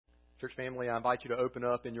Church family, I invite you to open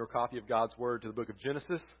up in your copy of God's Word to the book of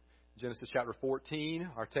Genesis. Genesis chapter 14.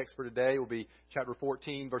 Our text for today will be chapter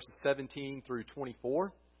 14, verses 17 through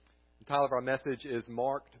 24. The title of our message is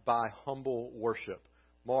Marked by Humble Worship.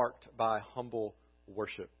 Marked by Humble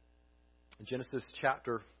Worship. Genesis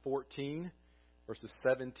chapter 14, verses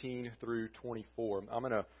 17 through 24. I'm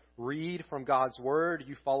going to read from God's Word.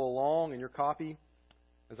 You follow along in your copy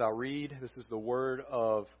as I read. This is the Word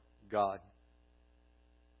of God.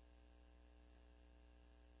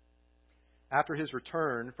 After his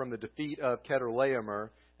return from the defeat of Chedorlaomer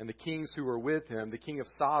and the kings who were with him, the king of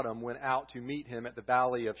Sodom went out to meet him at the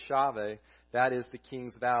valley of Shaveh, that is the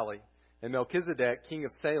king's valley. And Melchizedek, king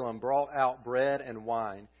of Salem, brought out bread and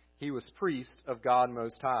wine. He was priest of God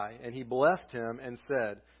Most High. And he blessed him and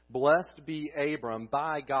said, Blessed be Abram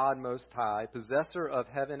by God Most High, possessor of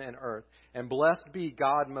heaven and earth. And blessed be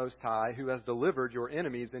God Most High, who has delivered your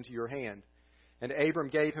enemies into your hand. And Abram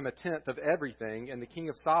gave him a tenth of everything. And the king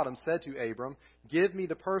of Sodom said to Abram, Give me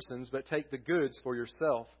the persons, but take the goods for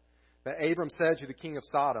yourself. But Abram said to the king of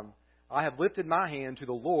Sodom, I have lifted my hand to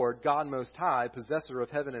the Lord, God Most High, possessor of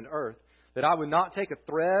heaven and earth, that I would not take a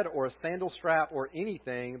thread or a sandal strap or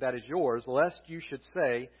anything that is yours, lest you should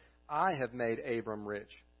say, I have made Abram rich.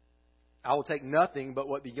 I will take nothing but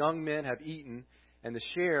what the young men have eaten, and the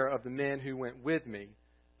share of the men who went with me.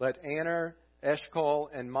 Let Aner, Eshcol,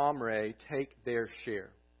 and Mamre take their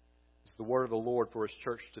share. This is the word of the Lord for His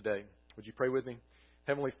church today. Would you pray with me?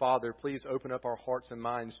 Heavenly Father, please open up our hearts and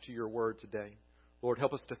minds to your word today. Lord,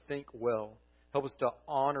 help us to think well. Help us to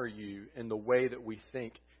honor you in the way that we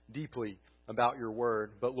think deeply about your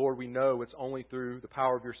word. But Lord, we know it's only through the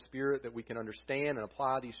power of your Spirit that we can understand and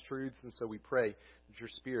apply these truths. And so we pray that your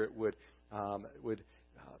Spirit would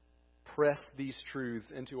press these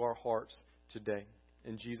truths into our hearts today.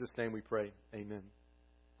 In Jesus' name we pray. Amen.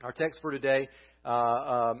 Our text for today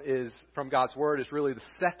is from God's Word. Is really the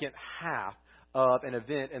second half of an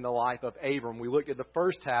event in the life of Abram. We looked at the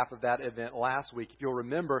first half of that event last week. If you'll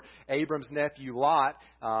remember, Abram's nephew Lot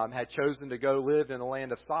had chosen to go live in the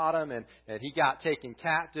land of Sodom, and he got taken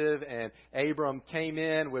captive, and Abram came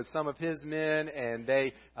in with some of his men, and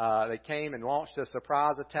they came and launched a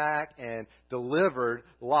surprise attack and delivered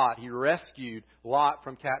Lot. He rescued Lot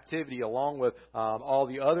from captivity along with all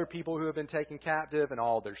the other people who have been taken captive and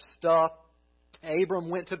all their stuff. Abram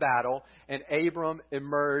went to battle, and Abram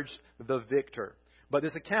emerged the victor. But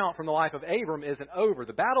this account from the life of Abram isn't over.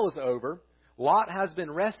 The battle is over. Lot has been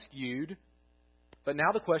rescued. But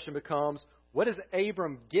now the question becomes, what does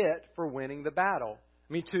Abram get for winning the battle?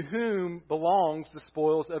 I mean, to whom belongs the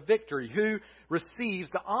spoils of victory? Who receives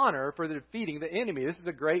the honor for defeating the enemy? This is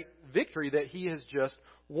a great victory that he has just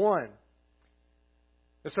won.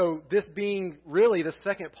 And so this being really the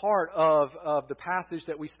second part of the passage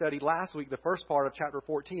that we studied last week, the first part of chapter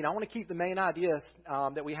 14, I want to keep the main ideas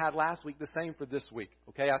that we had last week the same for this week.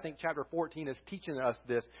 Okay, I think chapter 14 is teaching us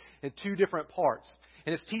this in two different parts.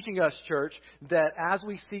 And it's teaching us, church, that as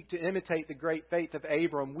we seek to imitate the great faith of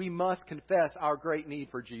Abram, we must confess our great need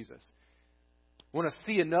for Jesus. I want to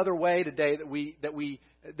see another way today that we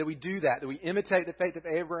do that we imitate the faith of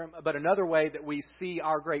Abram, but another way that we see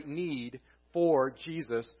our great need for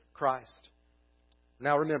Jesus Christ.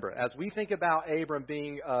 Now remember, as we think about Abram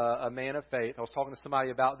being a man of faith, I was talking to somebody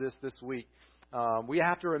about this week, we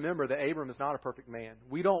have to remember that Abram is not a perfect man.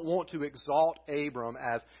 We don't want to exalt Abram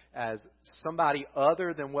as somebody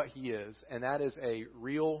other than what he is, and that is a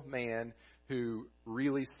real man who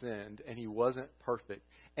really sinned, and he wasn't perfect.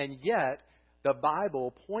 And yet, the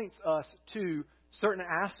Bible points us to certain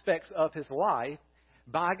aspects of his life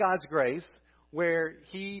by God's grace where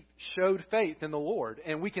he showed faith in the Lord.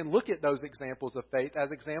 And we can look at those examples of faith as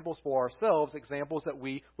examples for ourselves, examples that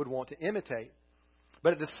we would want to imitate.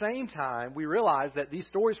 But at the same time, we realize that these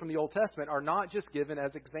stories from the Old Testament are not just given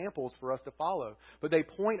as examples for us to follow, but they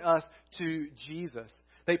point us to Jesus.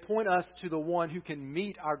 They point us to the one who can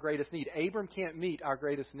meet our greatest need. Abram can't meet our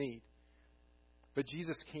greatest need, but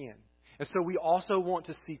Jesus can. And so we also want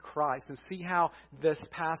to see Christ and see how this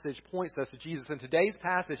passage points us to Jesus. And today's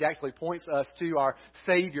passage actually points us to our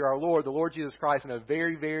Savior, our Lord, the Lord Jesus Christ, in a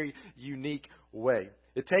very, very unique way.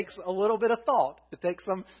 It takes a little bit of thought. It takes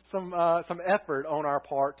some effort on our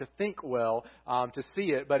part to think well, to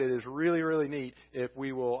see it. But it is really, really neat if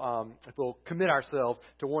we'll commit ourselves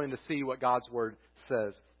to wanting to see what God's Word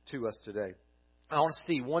says to us today. I want to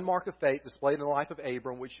see one mark of faith displayed in the life of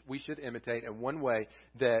Abram, which we should imitate, and one way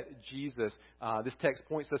that Jesus, this text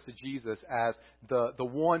points us to Jesus as the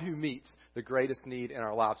one who meets the greatest need in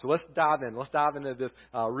our lives. So let's dive in. Let's dive into this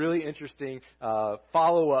really interesting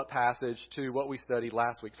follow-up passage to what we studied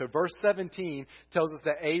last week. So verse 17 tells us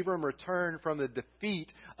that Abram returned from the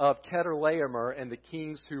defeat of Chedorlaomer and the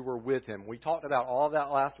kings who were with him. We talked about all of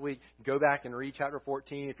that last week. Go back and read chapter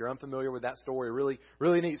 14 if you're unfamiliar with that story. Really,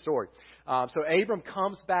 really neat story. So Abram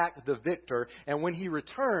comes back the victor, and when he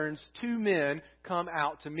returns, two men come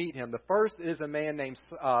out to meet him. The first is a man named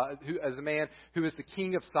who is the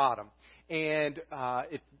king of Sodom. And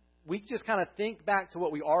if we just kind of think back to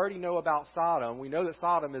what we already know about Sodom, we know that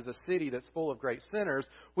Sodom is a city that's full of great sinners,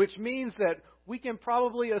 which means that we can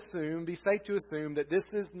probably be safe to assume that this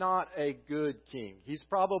is not a good king. He's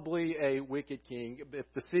probably a wicked king if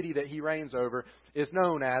the city that he reigns over is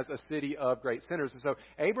known as a city of great sinners. And so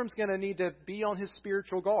Abram's going to need to be on his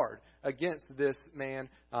spiritual guard against this man,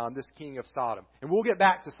 this king of Sodom. And we'll get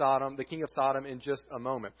back to Sodom, the king of Sodom, in just a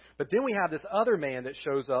moment. But then we have this other man that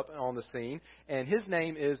shows up on the scene, and his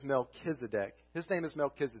name is Melchizedek. His name is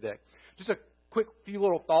Melchizedek. Just a quick few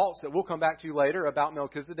little thoughts that we'll come back to later about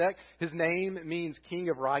Melchizedek. His name means king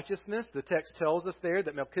of righteousness. The text tells us there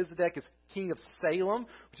that Melchizedek is king of Salem,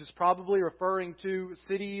 which is probably referring to a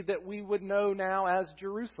city that we would know now as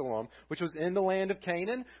Jerusalem, which was in the land of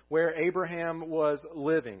Canaan where Abraham was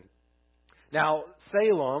living. Now,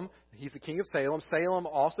 Salem, he's the king of Salem. Salem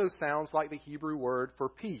also sounds like the Hebrew word for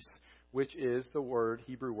peace, which is the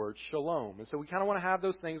Hebrew word shalom. And so we kind of want to have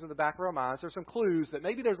those things in the back of our minds. There's some clues that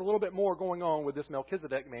maybe there's a little bit more going on with this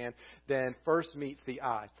Melchizedek man than first meets the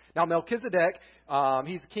eye. Now, Melchizedek,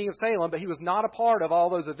 he's the king of Salem, but he was not a part of all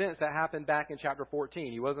those events that happened back in chapter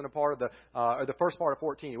 14. He wasn't a part of the first part of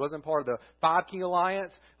 14. He wasn't a part of the 5-king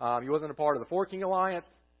alliance. He wasn't a part of the 4-king alliance.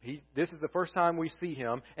 This is the first time we see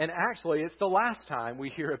him, and actually it's the last time we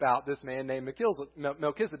hear about this man named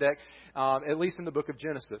Melchizedek, at least in the book of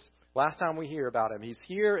Genesis. Last time we hear about him. He's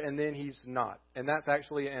here, and then he's not. And that's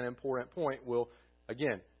actually an important point we'll,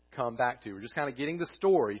 again, come back to. We're just kind of getting the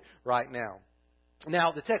story right now.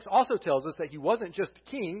 Now, the text also tells us that he wasn't just a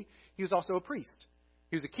king, he was also a priest.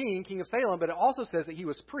 He was a king of Salem, but it also says that he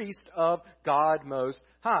was priest of God Most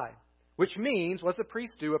High. Which means, what's a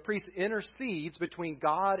priest do? A priest intercedes between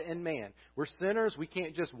God and man. We're sinners. We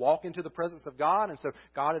can't just walk into the presence of God. And so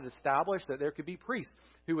God had established that there could be priests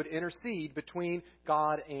who would intercede between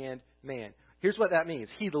God and man. Here's what that means.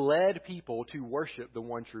 He led people to worship the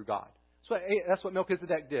one true God. That's what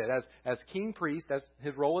Melchizedek did. As king priest, as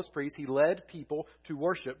his role as priest, he led people to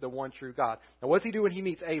worship the one true God. Now, what does he do when he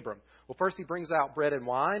meets Abram? Well, first he brings out bread and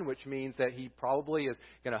wine, which means that he probably is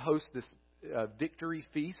going to host this victory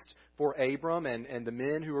feast for Abram and the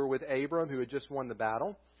men who were with Abram who had just won the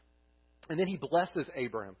battle. And then he blesses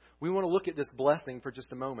Abram. We want to look at this blessing for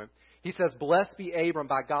just a moment. He says, "Blessed be Abram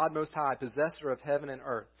by God Most High, possessor of heaven and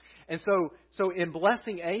earth." And so in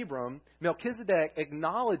blessing Abram, Melchizedek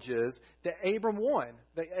acknowledges that Abram won,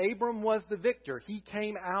 that Abram was the victor. He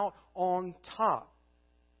came out on top.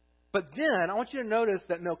 But then I want you to notice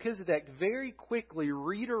that Melchizedek very quickly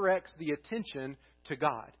redirects the attention to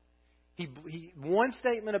God. He one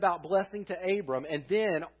statement about blessing to Abram, and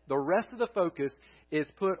then the rest of the focus is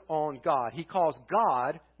put on God. He calls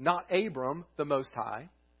God, not Abram, the Most High.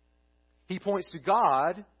 He points to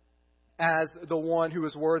God as the one who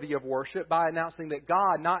is worthy of worship by announcing that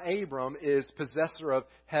God, not Abram, is possessor of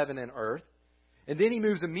heaven and earth. And then he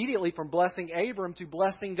moves immediately from blessing Abram to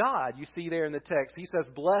blessing God. You see there in the text, he says,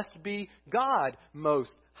 "Blessed be God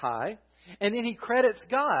Most High." And then he credits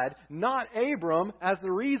God, not Abram, as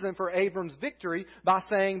the reason for Abram's victory by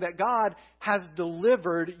saying that God has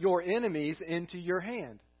delivered your enemies into your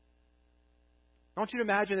hand. I want you to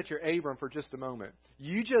imagine that you're Abram for just a moment.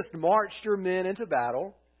 You just marched your men into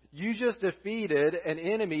battle. You just defeated an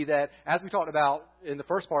enemy that, as we talked about in the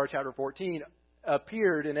first part of chapter 14,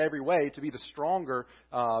 appeared in every way to be the stronger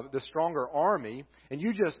army. And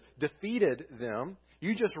you just defeated them.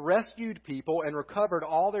 You just rescued people and recovered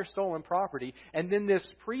all their stolen property. And then this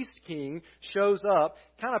priest king shows up,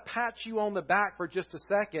 kind of pats you on the back for just a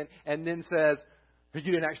second, and then says, "You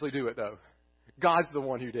didn't actually do it, though. God's the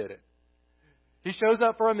one who did it." He shows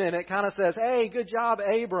up for a minute, kind of says, "Hey, good job,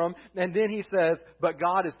 Abram." And then he says, "But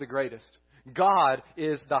God is the greatest. God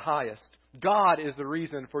is the highest. God is the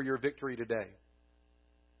reason for your victory today."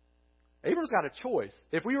 Abram's got a choice.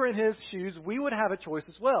 If we were in his shoes, we would have a choice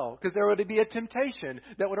as well, because there would be a temptation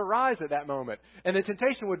that would arise at that moment. And the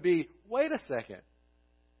temptation would be, wait a second.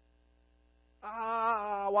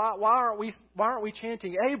 Why aren't we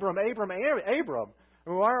chanting Abram, Abram, Abram?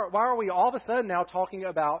 Why are we all of a sudden now talking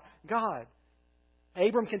about God?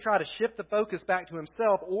 Abram can try to shift the focus back to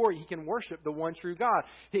himself, or he can worship the one true God.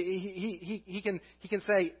 He can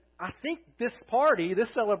say, I think this party,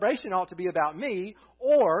 this celebration ought to be about me,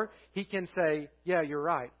 or he can say, yeah, you're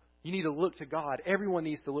right. You need to look to God. Everyone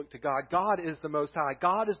needs to look to God. God is the Most High.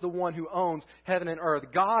 God is the one who owns heaven and earth.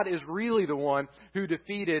 God is really the one who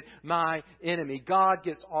defeated my enemy. God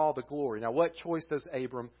gets all the glory. Now, what choice does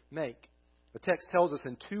Abram make? The text tells us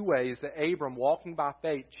in two ways that Abram, walking by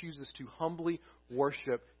faith, chooses to humbly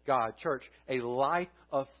worship God. Church, a life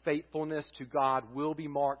of faithfulness to God will be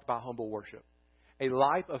marked by humble worship. A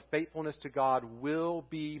life of faithfulness to God will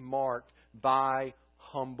be marked by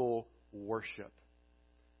humble worship.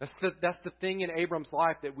 That's the thing in Abram's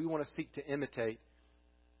life that we want to seek to imitate.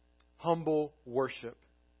 Humble worship.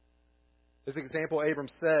 This example Abram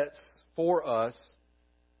sets for us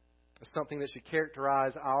is something that should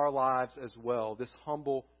characterize our lives as well. This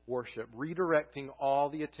humble worship, redirecting all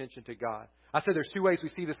the attention to God. I said there's two ways we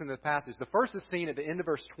see this in the passage. The first is seen at the end of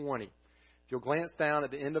verse 20. If you'll glance down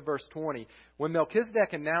at the end of verse 20, when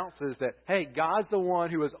Melchizedek announces that, hey, God's the one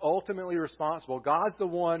who is ultimately responsible. God's the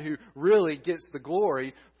one who really gets the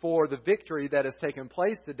glory for the victory that has taken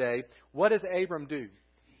place today. What does Abram do?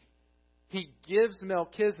 He gives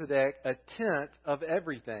Melchizedek a tenth of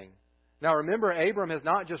everything. Now remember, Abram has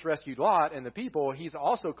not just rescued Lot and the people, he's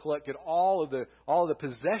also collected all of the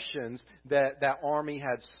possessions that army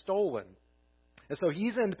had stolen. And so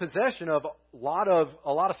he's in possession of a lot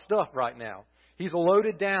of stuff right now. He's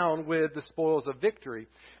loaded down with the spoils of victory.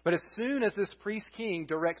 But as soon as this priest king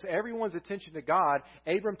directs everyone's attention to God,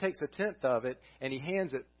 Abram takes a tenth of it and he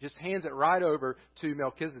hands it right over to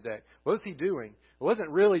Melchizedek. What was he doing? It wasn't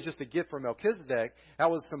really just a gift for Melchizedek.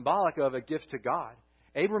 That was symbolic of a gift to God.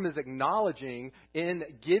 Abram is acknowledging in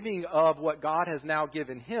giving of what God has now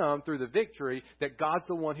given him through the victory that God's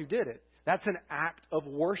the one who did it. That's an act of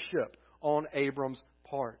worship on Abram's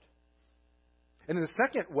part. And then the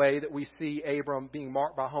second way that we see Abram being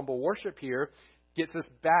marked by humble worship here gets us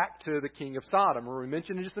back to the king of Sodom. We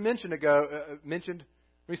mentioned just a minute ago, let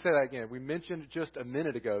me say that again. We mentioned just a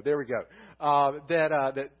minute ago. There we go.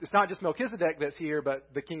 That it's not just Melchizedek that's here, but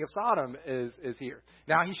the king of Sodom is here.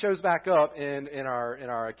 Now he shows back up in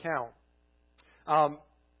our account.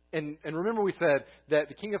 And remember we said that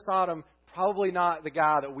the king of Sodom, probably not the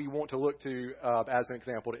guy that we want to look to as an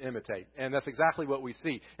example to imitate. And that's exactly what we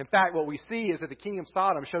see. In fact, what we see is that the king of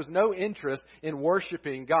Sodom shows no interest in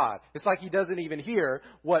worshiping God. It's like he doesn't even hear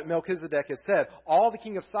what Melchizedek has said. All the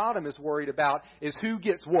king of Sodom is worried about is who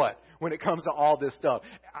gets what when it comes to all this stuff.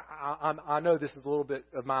 I know this is a little bit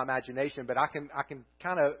of my imagination, but I can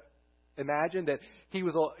kind of imagine that he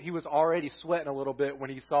was already sweating a little bit when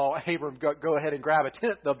he saw Abram go ahead and grab a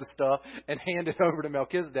tenth of the stuff and hand it over to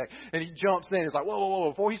Melchizedek. And he jumps in. He's like, whoa.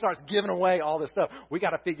 Before he starts giving away all this stuff, we got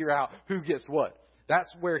to figure out who gets what.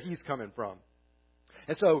 That's where he's coming from.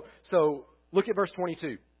 And so look at verse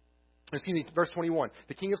 22. Excuse me, verse 21.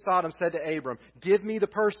 The king of Sodom said to Abram, give me the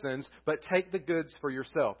persons, but take the goods for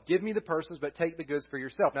yourself. Give me the persons, but take the goods for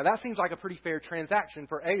yourself. Now that seems like a pretty fair transaction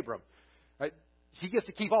for Abram. Right? He gets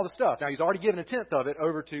to keep all the stuff. Now, he's already given a tenth of it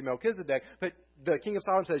over to Melchizedek, but the king of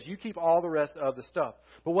Sodom says, you keep all the rest of the stuff.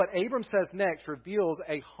 But what Abram says next reveals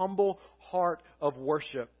a humble heart of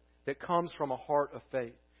worship that comes from a heart of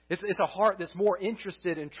faith. It's a heart that's more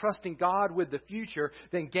interested in trusting God with the future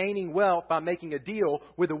than gaining wealth by making a deal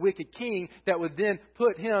with a wicked king that would then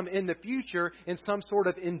put him in the future in some sort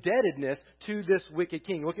of indebtedness to this wicked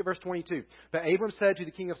king. Look at verse 22. But Abram said to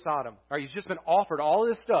the king of Sodom, he's just been offered all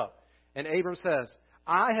this stuff. And Abram says,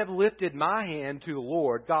 I have lifted my hand to the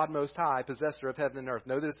Lord, God Most High, possessor of heaven and earth.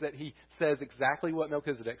 Notice that he says exactly what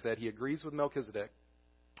Melchizedek said. He agrees with Melchizedek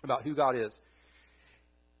about who God is.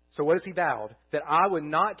 So what has he vowed? That I would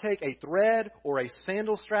not take a thread or a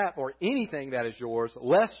sandal strap or anything that is yours,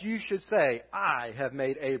 lest you should say, I have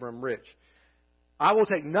made Abram rich. I will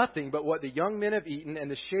take nothing but what the young men have eaten,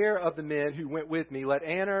 and the share of the men who went with me. Let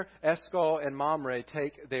Aner, Eshcol, and Mamre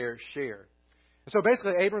take their share. So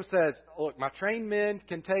basically, Abram says, look, my trained men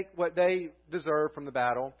can take what they deserve from the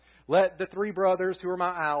battle. Let the three brothers who are my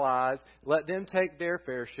allies, let them take their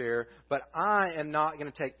fair share. But I am not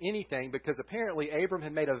going to take anything because apparently Abram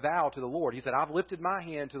had made a vow to the Lord. He said, I've lifted my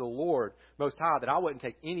hand to the Lord Most High that I wouldn't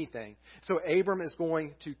take anything. So Abram is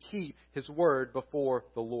going to keep his word before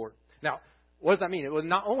the Lord. Now, what does that mean? It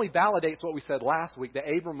not only validates what we said last week, that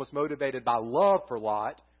Abram was motivated by love for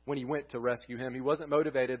Lot when he went to rescue him. He wasn't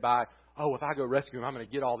motivated by, if I go rescue him, I'm going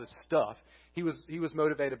to get all this stuff. He was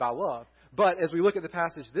motivated by love. But as we look at the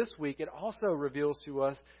passage this week, it also reveals to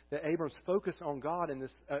us that Abram's focus on God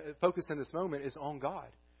focus in this moment is on God.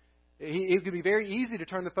 It could be very easy to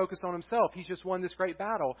turn the focus on himself. He's just won this great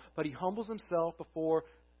battle. But he humbles himself before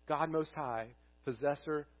God Most High,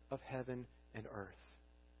 possessor of heaven and earth.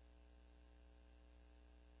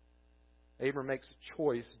 Abram makes a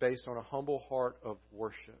choice based on a humble heart of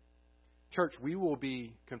worship. Church, we will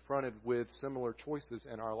be confronted with similar choices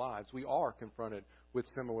in our lives. We are confronted with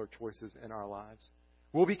similar choices in our lives.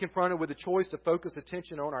 We'll be confronted with the choice to focus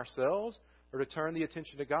attention on ourselves or to turn the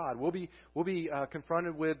attention to God. We'll be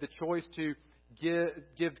confronted with the choice to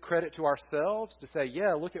give credit to ourselves, to say,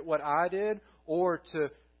 yeah, look at what I did, or to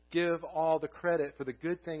give all the credit for the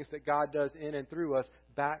good things that God does in and through us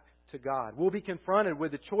back to God. We'll be confronted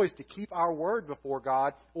with the choice to keep our word before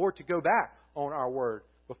God or to go back on our word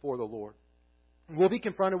before the Lord. We'll be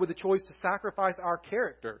confronted with the choice to sacrifice our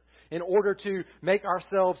character in order to make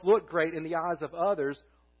ourselves look great in the eyes of others,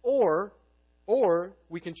 or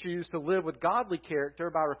we can choose to live with godly character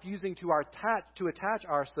by refusing to attach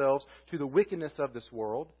ourselves to the wickedness of this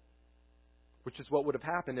world, which is what would have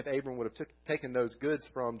happened if Abram would have taken those goods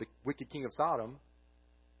from the wicked king of Sodom.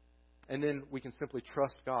 And then we can simply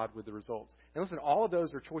trust God with the results. And listen, all of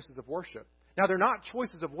those are choices of worship. Now, they're not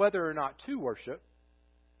choices of whether or not to worship.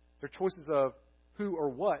 They're choices of who or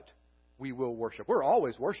what we will worship. We're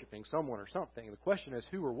always worshiping someone or something. The question is,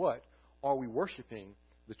 who or what are we worshiping?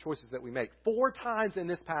 The choices that we make. 4 times in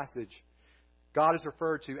this passage, God is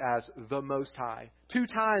referred to as the Most High. 2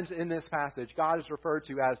 times in this passage, God is referred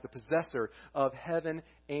to as the possessor of heaven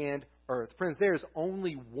and earth. Friends, there is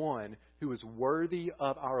only one who is worthy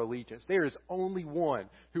of our allegiance. There is only one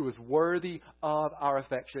who is worthy of our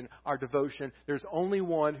affection, our devotion. There's only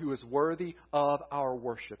one who is worthy of our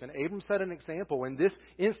worship. And Abram set an example. In this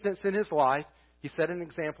instance in his life, he set an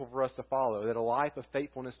example for us to follow, that a life of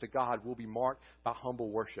faithfulness to God will be marked by humble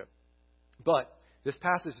worship. But this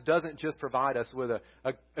passage doesn't just provide us with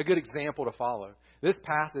a good example to follow. This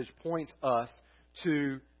passage points us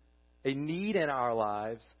to a need in our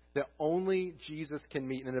lives that only Jesus can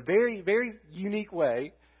meet. And in a very, very unique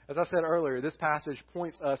way, as I said earlier, this passage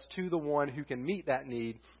points us to the one who can meet that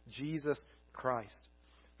need, Jesus Christ.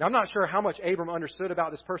 Now, I'm not sure how much Abram understood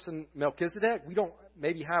about this person, Melchizedek. We don't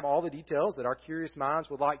maybe have all the details that our curious minds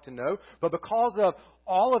would like to know. But because of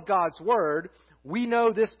all of God's Word, we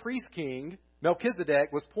know this priest king,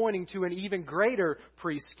 Melchizedek, was pointing to an even greater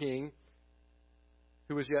priest king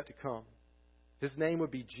who was yet to come. His name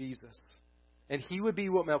would be Jesus. And he would be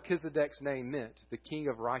what Melchizedek's name meant, the King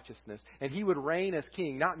of Righteousness. And he would reign as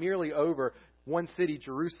king, not merely over one city,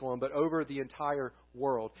 Jerusalem, but over the entire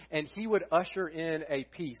world. And he would usher in a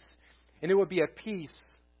peace. And it would be a peace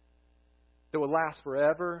that would last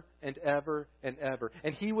forever and ever and ever.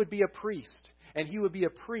 And he would be a priest. And he would be a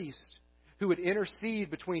priest who would intercede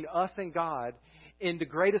between us and God in the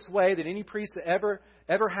greatest way that any priest ever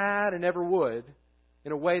had and ever would,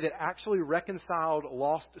 in a way that actually reconciled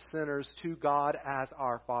lost sinners to God as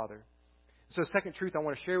our Father. So the second truth I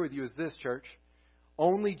want to share with you is this, church.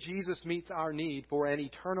 Only Jesus meets our need for an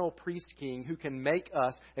eternal priest king who can make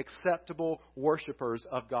us acceptable worshipers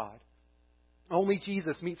of God. Only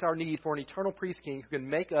Jesus meets our need for an eternal priest king who can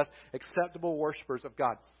make us acceptable worshipers of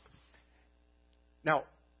God. Now,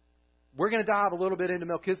 we're going to dive a little bit into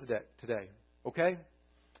Melchizedek today, okay?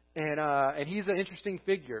 And he's an interesting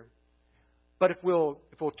figure. But if we'll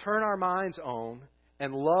turn our minds on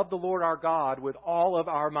and love the Lord our God with all of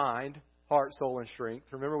our mind, heart, soul, and strength.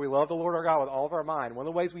 Remember, we love the Lord our God with all of our mind. One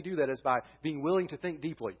of the ways we do that is by being willing to think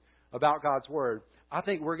deeply about God's Word. I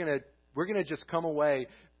think we're gonna just come away,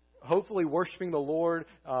 hopefully worshiping the Lord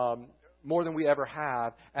more than we ever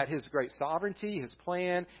have at His great sovereignty, His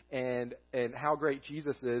plan, and how great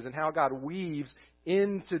Jesus is, and how God weaves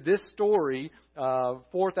into this story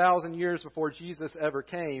 4,000 years before Jesus ever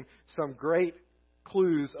came some great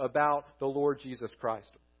clues about the Lord Jesus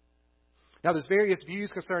Christ. Now, there's various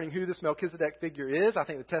views concerning who this Melchizedek figure is. I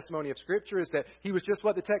think the testimony of Scripture is that he was just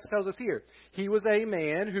what the text tells us here. He was a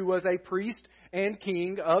man who was a priest and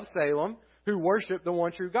king of Salem who worshiped the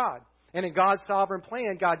one true God. And in God's sovereign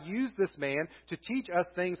plan, God used this man to teach us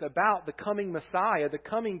things about the coming Messiah, the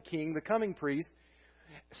coming king, the coming priest,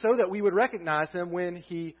 so that we would recognize him when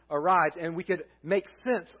he arrived and we could make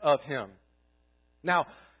sense of him. Now,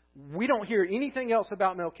 we don't hear anything else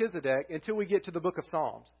about Melchizedek until we get to the book of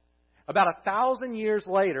Psalms. About 1,000 years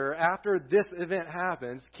later, after this event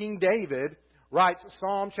happens, King David writes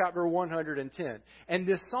Psalm chapter 110. And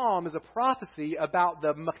this psalm is a prophecy about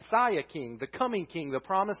the Messiah king, the coming king, the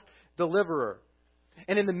promised deliverer.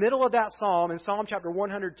 And in the middle of that psalm, in Psalm chapter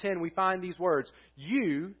 110, we find these words.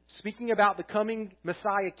 You, speaking about the coming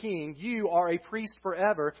Messiah king, you are a priest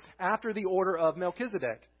forever after the order of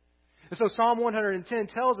Melchizedek. And so Psalm 110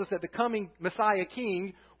 tells us that the coming Messiah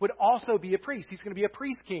king would also be a priest. He's going to be a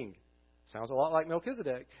priest king. Sounds a lot like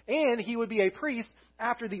Melchizedek. And he would be a priest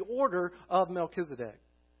after the order of Melchizedek.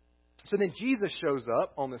 So then Jesus shows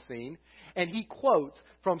up on the scene, and he quotes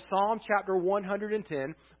from Psalm chapter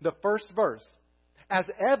 110, the first verse, as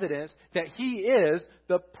evidence that he is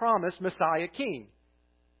the promised Messiah king.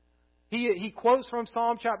 He quotes from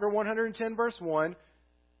Psalm chapter 110, verse 1,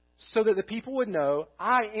 so that the people would know,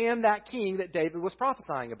 I am that king that David was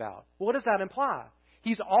prophesying about. Well, what does that imply?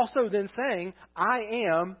 He's also then saying, I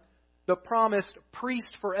am the promised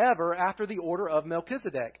priest forever after the order of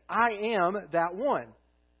Melchizedek. I am that one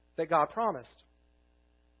that God promised.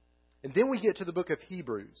 And then we get to the book of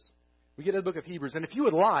Hebrews. We get to the book of Hebrews. And if you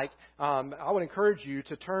would like, I would encourage you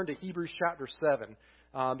to turn to Hebrews chapter 7,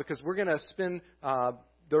 because we're going to spend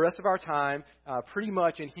the rest of our time pretty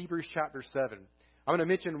much in Hebrews chapter 7. I'm going to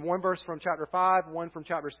mention one verse from chapter 5, one from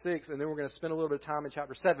chapter 6, and then we're going to spend a little bit of time in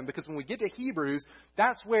chapter 7. Because when we get to Hebrews,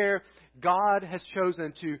 that's where God has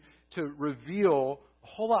chosen to reveal a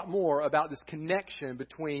whole lot more about this connection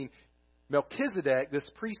between Melchizedek, this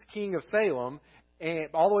priest king of Salem, and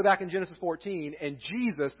all the way back in Genesis 14, and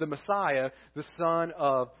Jesus, the Messiah, the Son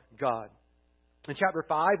of God. In chapter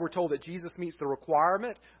 5, we're told that Jesus meets the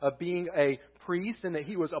requirement of being a priest and that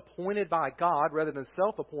he was appointed by God rather than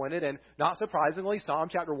self-appointed. And not surprisingly, Psalm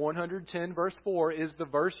chapter 110, verse 4 is the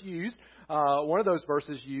verse used, one of those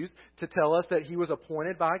verses used to tell us that he was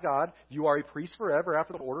appointed by God. You are a priest forever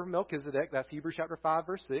after the order of Melchizedek. That's Hebrews chapter 5,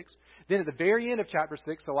 verse 6. Then at the very end of chapter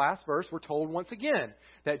 6, the last verse, we're told once again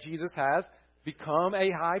that Jesus has become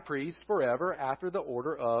a high priest forever after the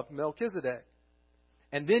order of Melchizedek.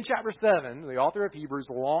 And then chapter 7, the author of Hebrews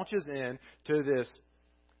launches into this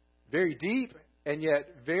very deep and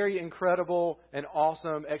yet very incredible and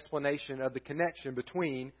awesome explanation of the connection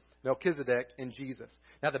between Melchizedek and Jesus.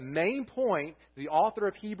 Now, the main point the author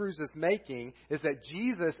of Hebrews is making is that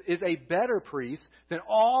Jesus is a better priest than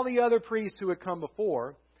all the other priests who had come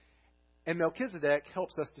before. And Melchizedek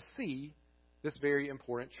helps us to see this very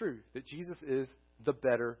important truth, that Jesus is the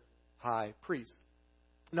better high priest.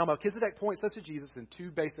 Now, Melchizedek points us to Jesus in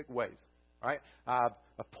two basic ways. Right? I've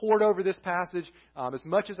poured over this passage as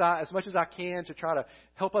much as I can to try to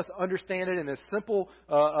help us understand it in as simple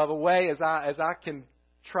of a way as I can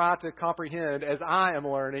try to comprehend as I am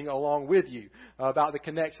learning along with you about the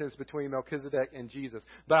connections between Melchizedek and Jesus.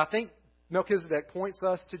 But I think Melchizedek points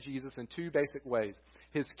us to Jesus in two basic ways: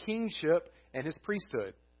 his kingship and his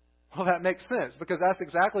priesthood. Well, that makes sense, because that's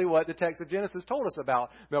exactly what the text of Genesis told us about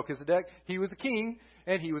Melchizedek. He was a king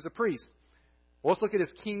and he was a priest. Well, let's look at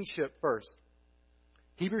his kingship first.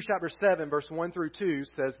 Hebrews chapter 7, verse 1 through 2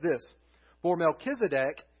 says this: For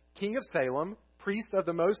Melchizedek, king of Salem, priest of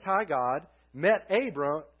the Most High God, met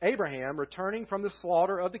Abraham returning from the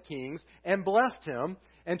slaughter of the kings, and blessed him,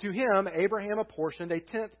 and to him Abraham apportioned a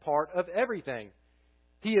tenth part of everything.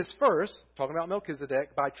 He is first, talking about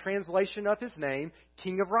Melchizedek, by translation of his name,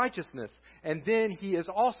 King of Righteousness. And then he is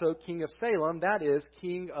also King of Salem, that is,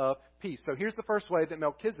 King of Peace. So here's the first way that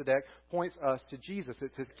Melchizedek points us to Jesus.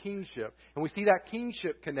 It's his kingship. And we see that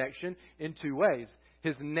kingship connection in two ways: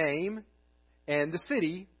 his name and the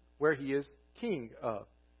city where he is king of.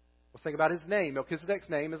 Let's think about his name. Melchizedek's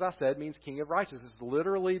name, as I said, means King of Righteousness. It's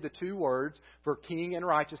literally the two words for king and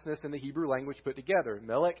righteousness in the Hebrew language put together.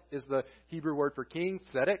 Melech is the Hebrew word for king.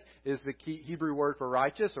 Tzedek is the Hebrew word for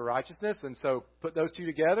righteous or righteousness. And so put those two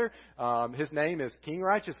together, his name is King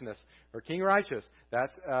Righteousness or King Righteous.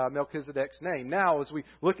 That's Melchizedek's name. Now, as we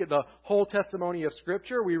look at the whole testimony of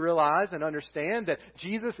Scripture, we realize and understand that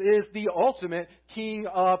Jesus is the ultimate King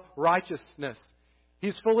of righteousness.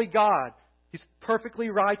 He's fully God. He's perfectly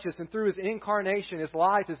righteous, and through his incarnation, his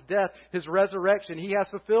life, his death, his resurrection, he has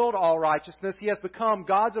fulfilled all righteousness. He has become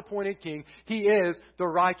God's appointed king. He is the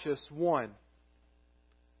righteous one.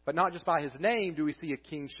 But not just by his name do we see a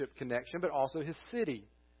kingship connection, but also his city.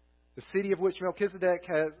 The city of which Melchizedek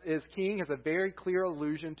is king has a very clear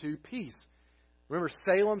allusion to peace. Remember,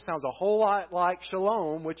 Salem sounds a whole lot like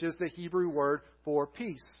Shalom, which is the Hebrew word for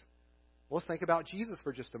peace. Well, let's think about Jesus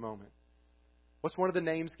for just a moment. What's one of the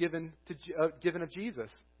names given of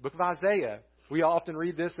Jesus? Book of Isaiah. We often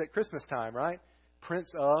read this at Christmas time, right?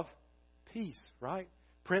 Prince of Peace, right?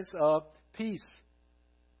 Prince of Peace.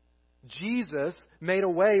 Jesus made a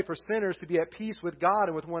way for sinners to be at peace with God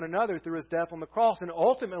and with one another through his death on the cross. And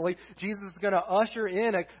ultimately, Jesus is going to usher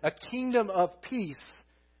in a kingdom of peace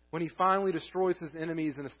when he finally destroys his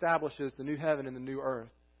enemies and establishes the new heaven and the new earth.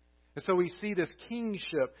 And so we see this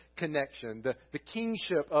kingship connection. The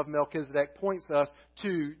kingship of Melchizedek points us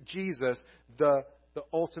to Jesus, the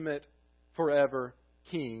ultimate forever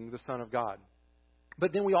king, the Son of God.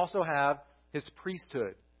 But then we also have his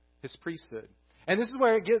priesthood. His priesthood. And this is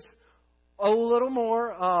where it gets a little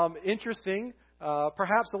more interesting,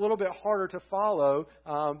 perhaps a little bit harder to follow,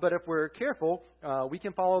 but if we're careful, we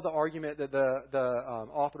can follow the argument that the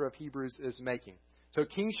author of Hebrews is making. So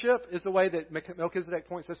kingship is the way that Melchizedek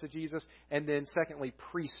points us to Jesus, and then secondly,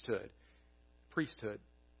 priesthood. Priesthood.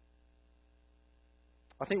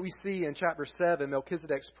 I think we see in chapter 7,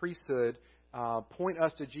 Melchizedek's priesthood point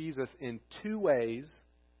us to Jesus in two ways.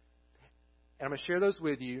 And I'm going to share those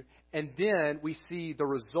with you. And then we see the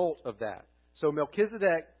result of that. So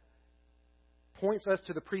Melchizedek points us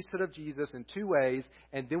to the priesthood of Jesus in two ways.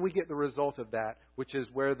 And then we get the result of that, which is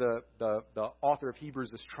where the author of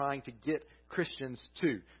Hebrews is trying to get Christians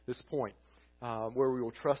to this point. Where we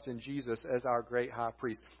will trust in Jesus as our great high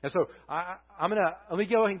priest. And so let me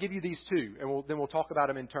go ahead and give you these two, and then we'll talk about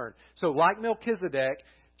them in turn. So like Melchizedek,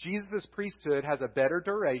 Jesus' priesthood has a better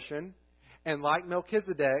duration, and like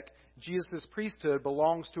Melchizedek, Jesus' priesthood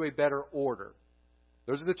belongs to a better order.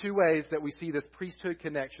 Those are the two ways that we see this priesthood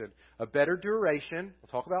connection. A better duration,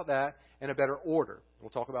 we'll talk about that, and a better order.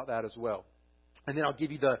 We'll talk about that as well. And then I'll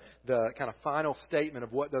give you the kind of final statement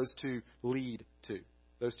of what those two lead to,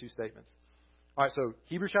 those two statements. All right, so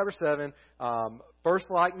Hebrews chapter 7, first,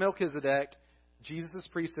 like Melchizedek, Jesus'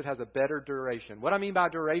 priesthood has a better duration. What I mean by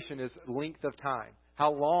duration is length of time,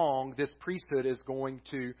 how long this priesthood is going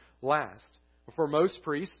to last. For most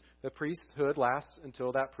priests, the priesthood lasts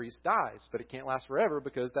until that priest dies, but it can't last forever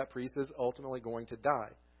because that priest is ultimately going to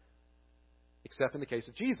die, except in the case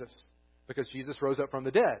of Jesus, because Jesus rose up from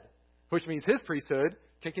the dead, which means his priesthood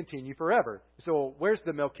can continue forever. So where's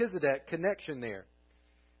the Melchizedek connection there?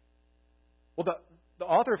 Well, the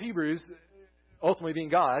author of Hebrews, ultimately being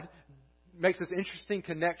God, makes this interesting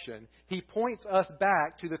connection. He points us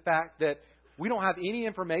back to the fact that we don't have any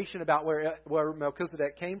information about where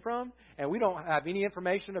Melchizedek came from, and we don't have any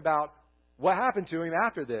information about what happened to him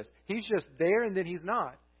after this. He's just there, and then he's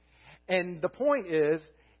not. And the point is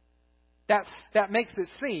that makes it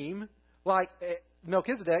seem like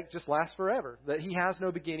Melchizedek just lasts forever, that he has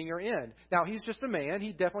no beginning or end. Now, he's just a man.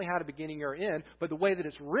 He definitely had a beginning or end, but the way that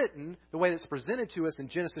it's written, the way that it's presented to us in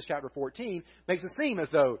Genesis chapter 14, makes it seem as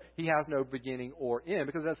though he has no beginning or end,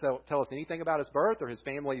 because it doesn't tell us anything about his birth or his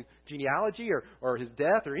family genealogy or his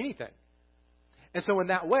death or anything. And so in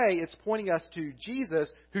that way, it's pointing us to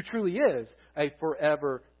Jesus, who truly is a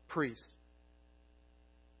forever priest.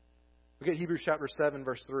 Look at Hebrews chapter 7,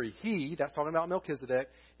 verse 3. He, that's talking about Melchizedek,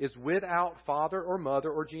 is without father or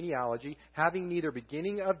mother or genealogy, having neither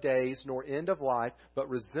beginning of days nor end of life, but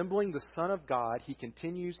resembling the Son of God, he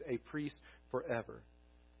continues a priest forever.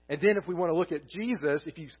 And then if we want to look at Jesus,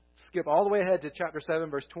 if you skip all the way ahead to chapter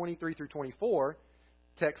 7, verse 23 through 24,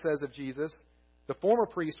 text says of Jesus, the former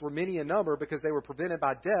priests were many in number because they were prevented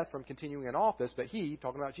by death from continuing in office, but he,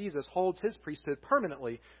 talking about Jesus, holds his priesthood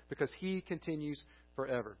permanently because he continues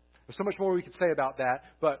forever. There's so much more we could say about that,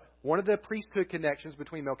 but one of the priesthood connections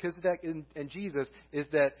between Melchizedek and Jesus is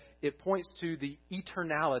that it points to the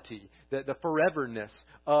eternality, the foreverness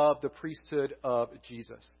of the priesthood of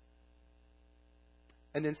Jesus.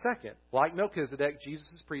 And then second, like Melchizedek,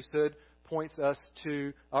 Jesus' priesthood points us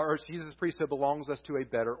to, or Jesus' priesthood belongs us to a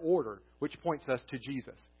better order, which points us to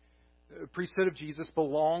Jesus. The priesthood of Jesus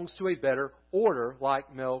belongs to a better order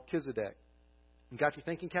like Melchizedek. You got your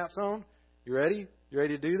thinking caps on? You ready? You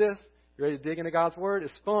ready to do this? You ready to dig into God's Word?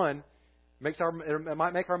 It's fun. It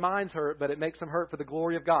might make our minds hurt, but it makes them hurt for the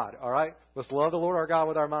glory of God. All right? Let's love the Lord our God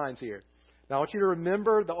with our minds here. Now, I want you to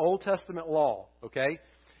remember the Old Testament law, okay?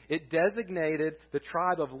 It designated the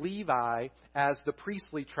tribe of Levi as the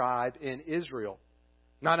priestly tribe in Israel.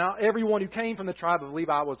 Now, not everyone who came from the tribe of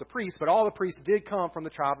Levi was a priest, but all the priests did come from the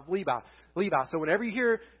tribe of Levi. So whenever you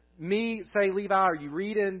hear me say Levi, or you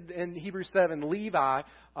read in Hebrews 7 Levi,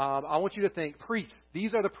 I want you to think priests.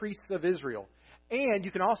 These are the priests of Israel. And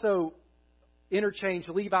you can also interchange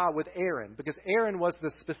Levi with Aaron, because Aaron was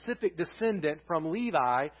the specific descendant from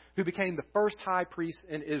Levi who became the first high priest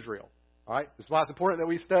in Israel. All right? This is why it's important that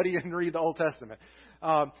we study and read the Old Testament.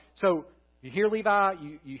 So you hear Levi,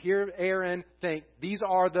 you hear Aaron, think these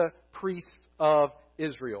are the priests of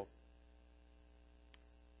Israel.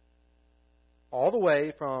 All the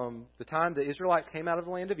way from the time the Israelites came out of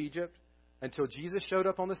the land of Egypt until Jesus showed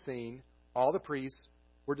up on the scene, all the priests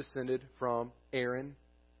were descended from Aaron,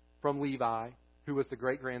 from Levi, who was the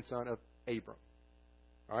great-grandson of Abram.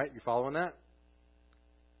 All right, you following that?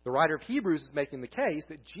 The writer of Hebrews is making the case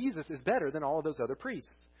that Jesus is better than all of those other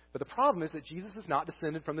priests. But the problem is that Jesus is not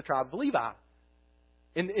descended from the tribe of Levi.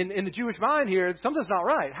 In the Jewish mind here, something's not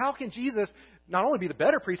right. How can Jesus not only be the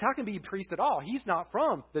better priest, how can he be priest at all? He's not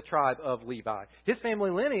from the tribe of Levi. His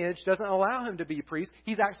family lineage doesn't allow him to be a priest.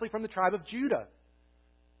 He's actually from the tribe of Judah.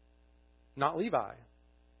 not Levi.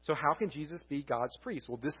 So how can Jesus be God's priest?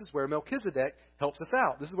 Well, this is where Melchizedek helps us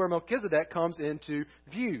out. This is where Melchizedek comes into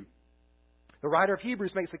view. The writer of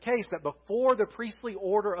Hebrews makes a case that before the priestly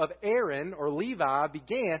order of Aaron or Levi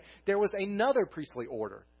began, there was another priestly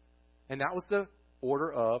order. And that was the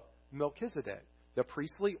order of Melchizedek, the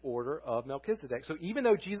priestly order of Melchizedek. So even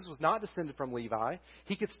though Jesus was not descended from Levi,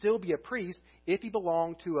 he could still be a priest if he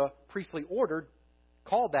belonged to a priestly order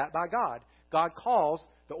called that by God. God calls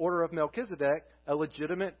the order of Melchizedek a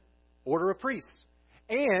legitimate order of priests.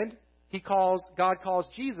 And God calls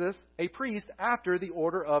Jesus a priest after the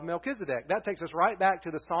order of Melchizedek. That takes us right back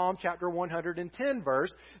to the Psalm chapter 110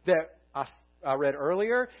 verse that I read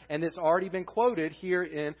earlier, and it's already been quoted here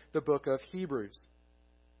in the book of Hebrews.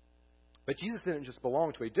 But Jesus didn't just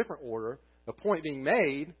belong to a different order. The point being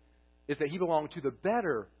made is that he belonged to the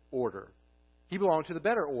better order. He belonged to the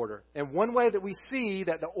better order. And one way that we see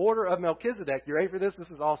that the order of Melchizedek, you ready for this? This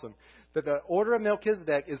is awesome. That the order of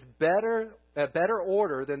Melchizedek is a better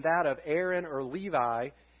order than that of Aaron or Levi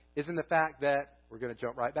is in the fact that, we're going to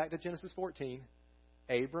jump right back to Genesis 14,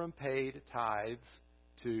 Abram paid tithes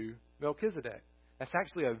to Melchizedek. That's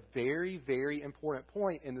actually a very, very important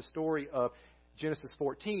point in the story of Genesis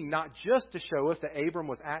 14, not just to show us that Abram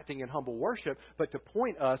was acting in humble worship, but to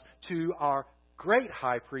point us to our great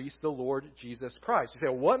high priest, the Lord Jesus Christ. You say,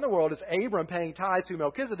 well, what in the world does Abram paying tithes to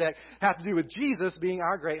Melchizedek have to do with Jesus being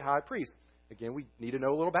our great high priest? Again, we need to know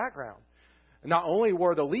a little background. Not only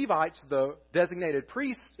were the Levites the designated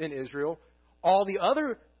priests in Israel, all the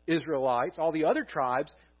other Israelites, all the other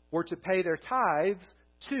tribes, were to pay their tithes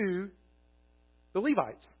to the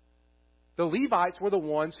Levites. The Levites were the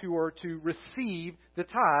ones who were to receive the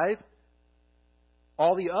tithe.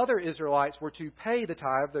 All the other Israelites were to pay the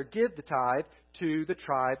tithe, or give the tithe, to the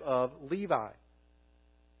tribe of Levi.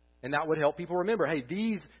 And that would help people remember, hey,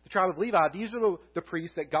 the tribe of Levi, these are the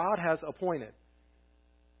priests that God has appointed.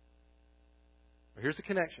 Well, here's the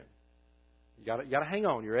connection. You got to hang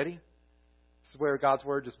on. You ready? This is where God's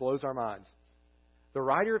word just blows our minds. The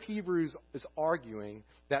writer of Hebrews is arguing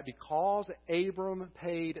that because Abram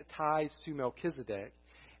paid tithes to Melchizedek,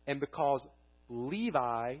 and because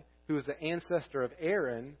Levi, who is the ancestor of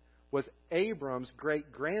Aaron, was Abram's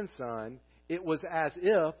great-grandson, it was as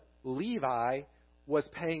if Levi was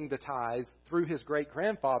paying the tithes through his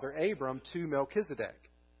great-grandfather Abram to Melchizedek.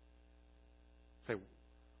 Say,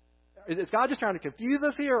 is God just trying to confuse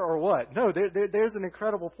us here or what? No, there's an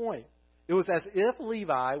incredible point. It was as if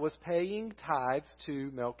Levi was paying tithes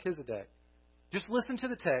to Melchizedek. Just listen to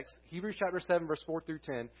the text, Hebrews chapter 7, verse 4 through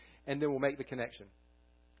 10, and then we'll make the connection.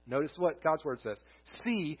 Notice what God's word says.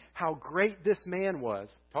 See how great this man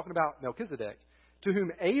was, talking about Melchizedek, to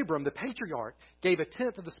whom Abram, the patriarch, gave a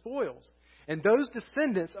tenth of the spoils. And those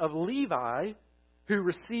descendants of Levi who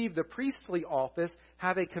receive the priestly office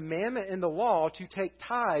have a commandment in the law to take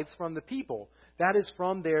tithes from the people, that is,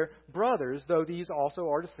 from their brothers, though these also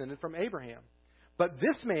are descended from Abraham. But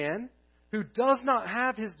this man, who does not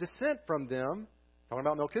have his descent from them, talking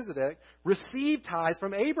about Melchizedek, received tithes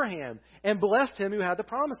from Abraham and blessed him who had the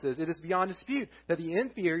promises. It is beyond dispute that the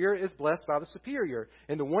inferior is blessed by the superior.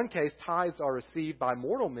 In the one case, tithes are received by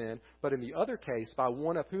mortal men, but in the other case, by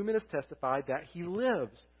one of whom it is testified that he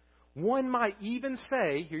lives. One might even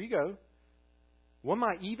say, here you go, one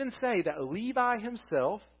might even say that Levi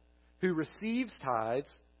himself, who receives tithes,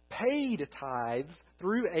 paid tithes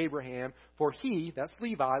through Abraham, for he, that's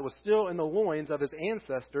Levi, was still in the loins of his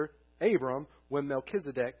ancestor Abram when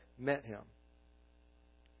Melchizedek met him.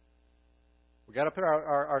 We've got to put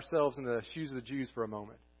ourselves in the shoes of the Jews for a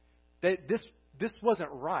moment. This wasn't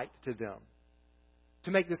right to them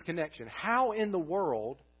to make this connection. How in the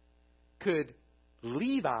world could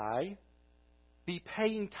Levi be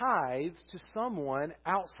paying tithes to someone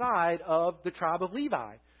outside of the tribe of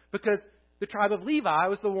Levi? Because the tribe of Levi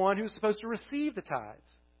was the one who was supposed to receive the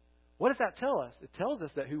tithes. What does that tell us? It tells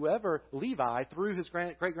us that whoever Levi, through his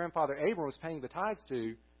great-grandfather Abram, was paying the tithes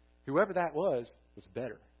to, whoever that was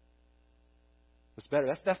better. Was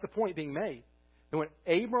better. That's the point being made. And when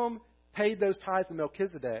Abram paid those tithes to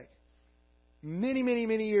Melchizedek, many, many,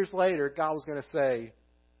 many years later, God was going to say,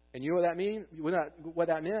 and you know what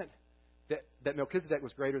that meant? That Melchizedek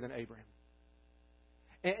was greater than Abraham.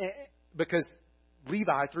 And because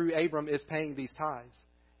Levi, through Abram, is paying these tithes.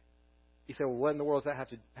 You say, well, what in the world does that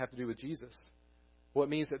have to do with Jesus? Well, it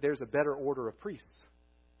means that there's a better order of priests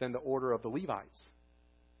than the order of the Levites.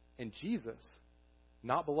 And Jesus,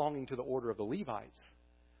 not belonging to the order of the Levites,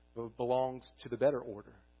 but belongs to the better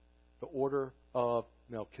order, the order of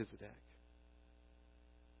Melchizedek.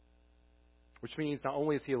 Which means not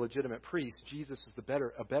only is he a legitimate priest, Jesus is a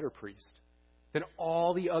better priest than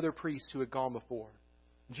all the other priests who had gone before.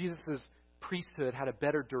 Jesus is priesthood had a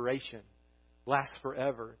better duration, lasts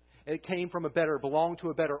forever. It came from belonged to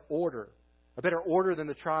a better order than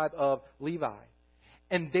the tribe of Levi.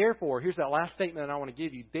 And therefore, here's that last statement that I want to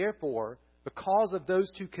give you. Therefore, because of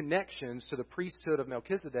those two connections to the priesthood of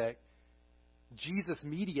Melchizedek, Jesus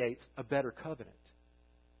mediates a better covenant.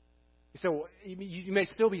 So you may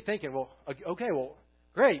still be thinking, well, okay, well,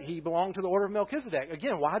 great, he belonged to the order of Melchizedek.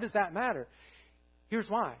 Again, why does that matter? Here's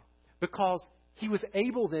why. Because he was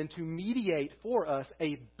able then to mediate for us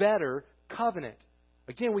a better covenant.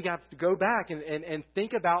 Again, we have to go back and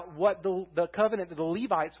think about what the covenant that the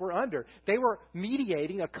Levites were under. They were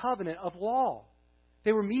mediating a covenant of law.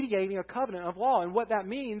 They were mediating a covenant of law. And what that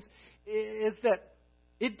means is that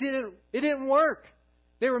it didn't work.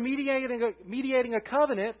 They were mediating a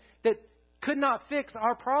covenant that could not fix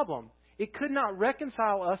our problem. It could not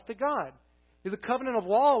reconcile us to God. The covenant of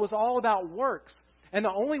law was all about works. And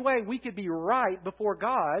the only way we could be right before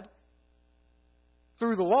God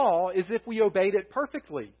through the law is if we obeyed it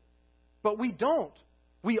perfectly. But we don't.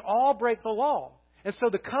 We all break the law. And so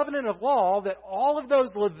the covenant of law that all of those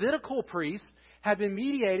Levitical priests had been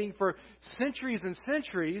mediating for centuries and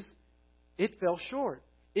centuries, it fell short.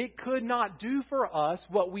 It could not do for us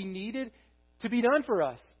what we needed to be done for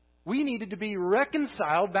us. We needed to be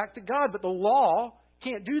reconciled back to God. But the law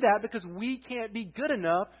can't do that because we can't be good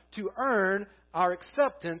enough to earn our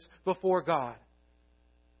acceptance before God.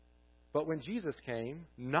 But when Jesus came,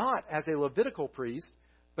 not as a Levitical priest,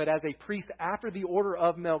 but as a priest after the order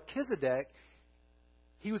of Melchizedek,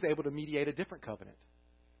 he was able to mediate a different covenant.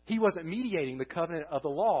 He wasn't mediating the covenant of the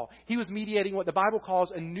law. He was mediating what the Bible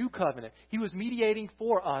calls a new covenant. He was mediating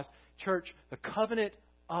for us, church, the covenant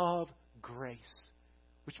of grace,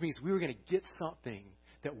 which means we were going to get something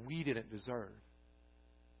that we didn't deserve.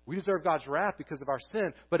 We deserve God's wrath because of our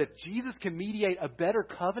sin. But if Jesus can mediate a better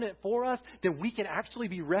covenant for us, then we can actually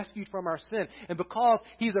be rescued from our sin. And because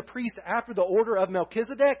he's a priest after the order of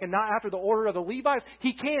Melchizedek and not after the order of the Levites,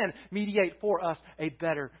 he can mediate for us a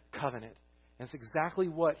better covenant. And that's exactly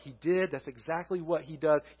what he did. That's exactly what he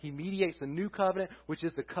does. He mediates a new covenant, which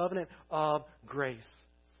is the covenant of grace.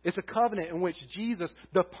 It's a covenant in which Jesus,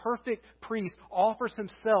 the perfect priest, offers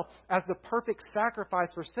himself as the perfect sacrifice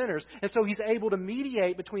for sinners. And so he's able to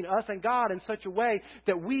mediate between us and God in such a way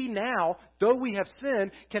that we now, though we have sinned,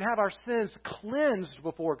 can have our sins cleansed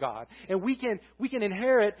before God. And we can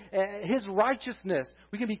inherit his righteousness.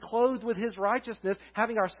 We can be clothed with his righteousness,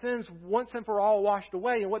 having our sins once and for all washed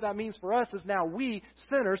away. And what that means for us is now we,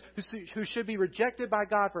 sinners, who should be rejected by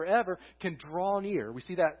God forever, can draw near. We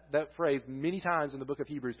see that phrase many times in the book of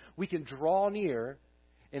Hebrews. We can draw near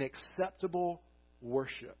in acceptable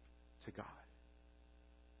worship to God.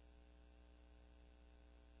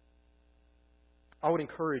 I would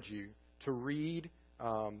encourage you to read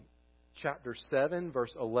chapter 7,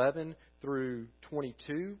 verse 11 through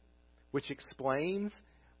 22, which explains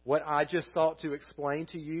what I just sought to explain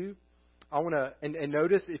to you. I want to, and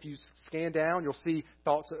notice if you scan down, you'll see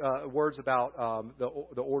words about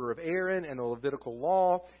the order of Aaron and the Levitical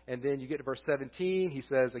law. And then you get to verse 17. He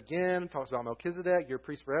says again, talks about Melchizedek, you're a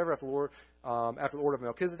priest forever after the order of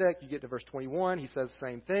Melchizedek. You get to verse 21. He says the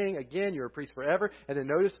same thing. Again, you're a priest forever. And then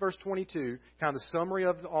notice verse 22, kind of the summary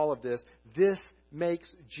of all of this. This makes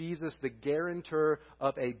Jesus the guarantor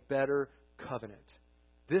of a better covenant.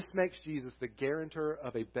 This makes Jesus the guarantor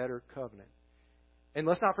of a better covenant. And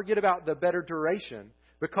let's not forget about the better duration.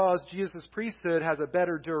 Because Jesus' priesthood has a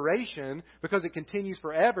better duration, because it continues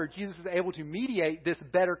forever, Jesus is able to mediate this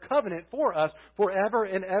better covenant for us forever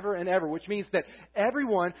and ever and ever. Which means that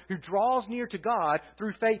everyone who draws near to God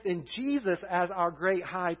through faith in Jesus as our great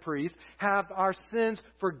high priest have our sins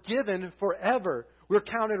forgiven forever. We're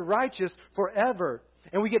counted righteous forever.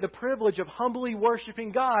 And we get the privilege of humbly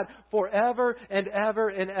worshiping God forever and ever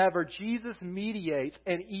and ever. Jesus mediates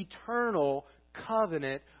an eternal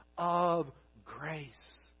covenant of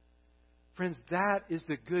grace. Friends, that is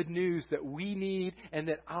the good news that we need and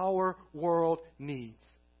that our world needs.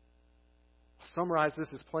 I'll summarize this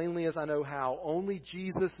as plainly as I know how. Only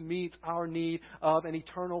Jesus meets our need of an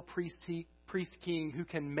eternal priest king who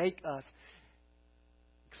can make us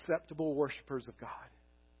acceptable worshipers of God.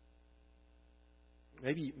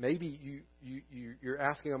 Maybe you're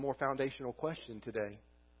asking a more foundational question today.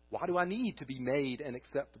 Why do I need to be made an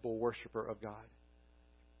acceptable worshiper of God?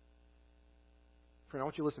 Friend, I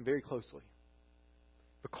want you to listen very closely.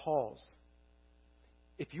 Because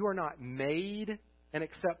if you are not made an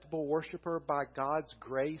acceptable worshiper by God's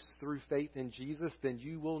grace through faith in Jesus, then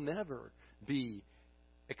you will never be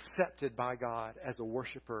accepted by God as a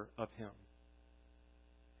worshiper of Him.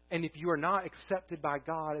 And if you are not accepted by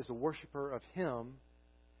God as a worshiper of Him,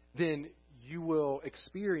 then you will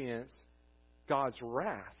experience God's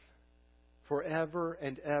wrath forever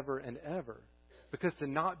and ever and ever. Because to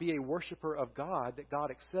not be a worshiper of God that God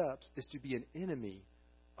accepts is to be an enemy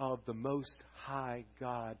of the Most High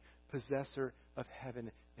God, possessor of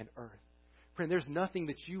heaven and earth. Friend, there's nothing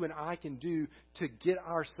that you and I can do to get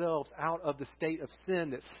ourselves out of the state of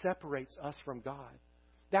sin that separates us from God.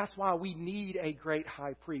 That's why we need a great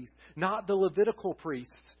high priest, not the Levitical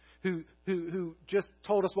priests who just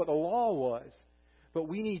told us what the law was. But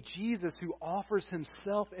we need Jesus who offers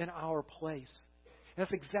himself in our place. And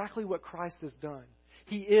that's exactly what Christ has done.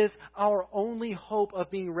 He is our only hope of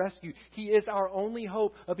being rescued. He is our only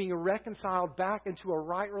hope of being reconciled back into a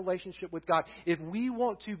right relationship with God. If we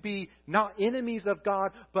want to be not enemies of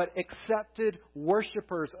God, but accepted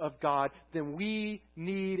worshipers of God, then we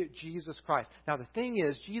need Jesus Christ. Now, the thing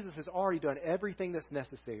is, Jesus has already done everything that's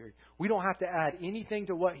necessary. We don't have to add anything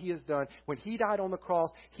to what he has done. When he died on the cross,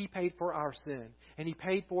 he paid for our sin, and he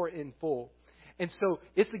paid for it in full. And so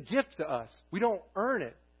it's a gift to us. We don't earn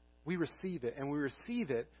it. We receive it, and we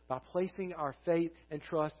receive it by placing our faith and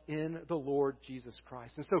trust in the Lord Jesus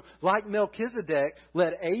Christ. And so, like Melchizedek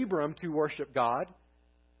led Abram to worship God,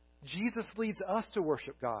 Jesus leads us to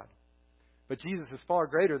worship God. But Jesus is far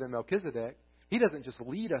greater than Melchizedek. He doesn't just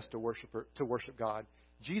lead us to worship God.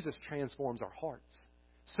 Jesus transforms our hearts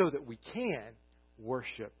so that we can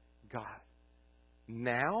worship God.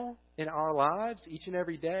 Now, in our lives, each and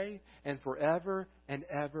every day, and forever and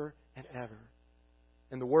ever and ever.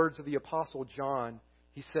 In the words of the Apostle John,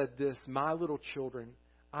 he said this, "My little children,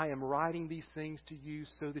 I am writing these things to you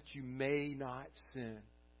so that you may not sin.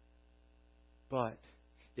 But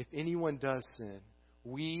if anyone does sin,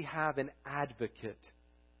 we have an advocate."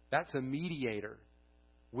 That's a mediator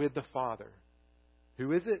with the Father.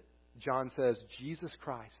 Who is it? John says, Jesus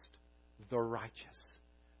Christ, the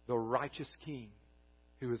righteous King,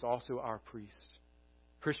 who is also our priest.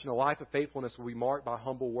 Christian, a life of faithfulness will be marked by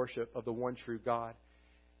humble worship of the one true God.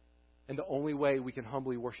 And the only way we can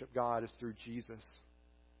humbly worship God is through Jesus,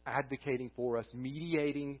 advocating for us,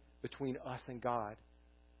 mediating between us and God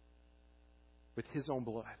with his own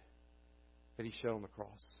blood that he shed on the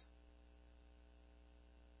cross.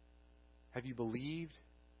 Have you believed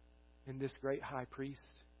in this great high priest?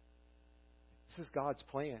 This is God's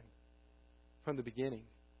plan from the beginning.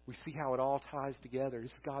 We see how it all ties together.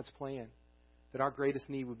 This is God's plan, that our greatest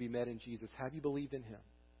need would be met in Jesus. Have you believed in him?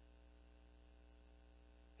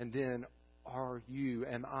 And then, are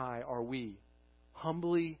we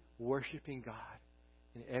humbly worshiping God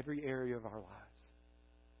in every area of our lives?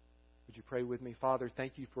 Would you pray with me? Father,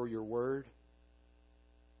 thank you for your word.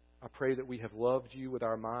 I pray that we have loved you with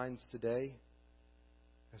our minds today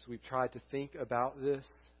as we've tried to think about this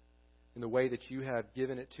in the way that you have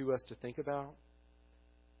given it to us to think about.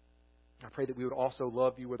 I pray that we would also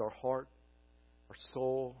love you with our heart, our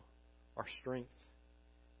soul, our strength.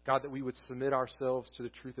 God, that we would submit ourselves to the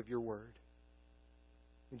truth of your word.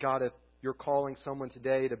 God, if you're calling someone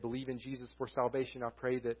today to believe in Jesus for salvation, I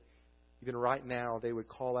pray that even right now they would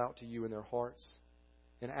call out to you in their hearts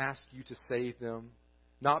and ask you to save them.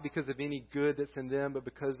 Not because of any good that's in them, but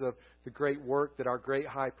because of the great work that our great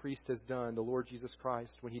high priest has done, the Lord Jesus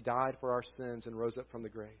Christ, when he died for our sins and rose up from the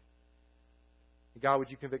grave. And God, would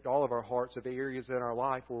you convict all of our hearts of areas in our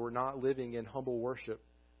life where we're not living in humble worship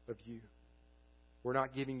of you? We're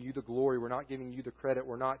not giving you the glory. We're not giving you the credit.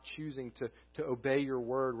 We're not choosing to obey your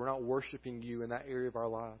word. We're not worshiping you in that area of our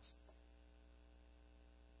lives.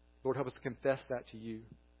 Lord, help us confess that to you.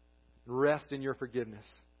 Rest in your forgiveness.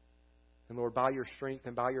 And Lord, by your strength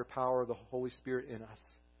and by your power of the Holy Spirit in us.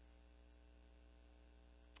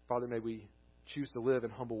 Father, may we choose to live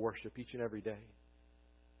in humble worship each and every day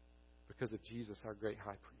because of Jesus, our great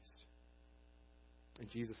high priest. In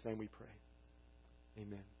Jesus' name we pray.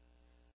 Amen.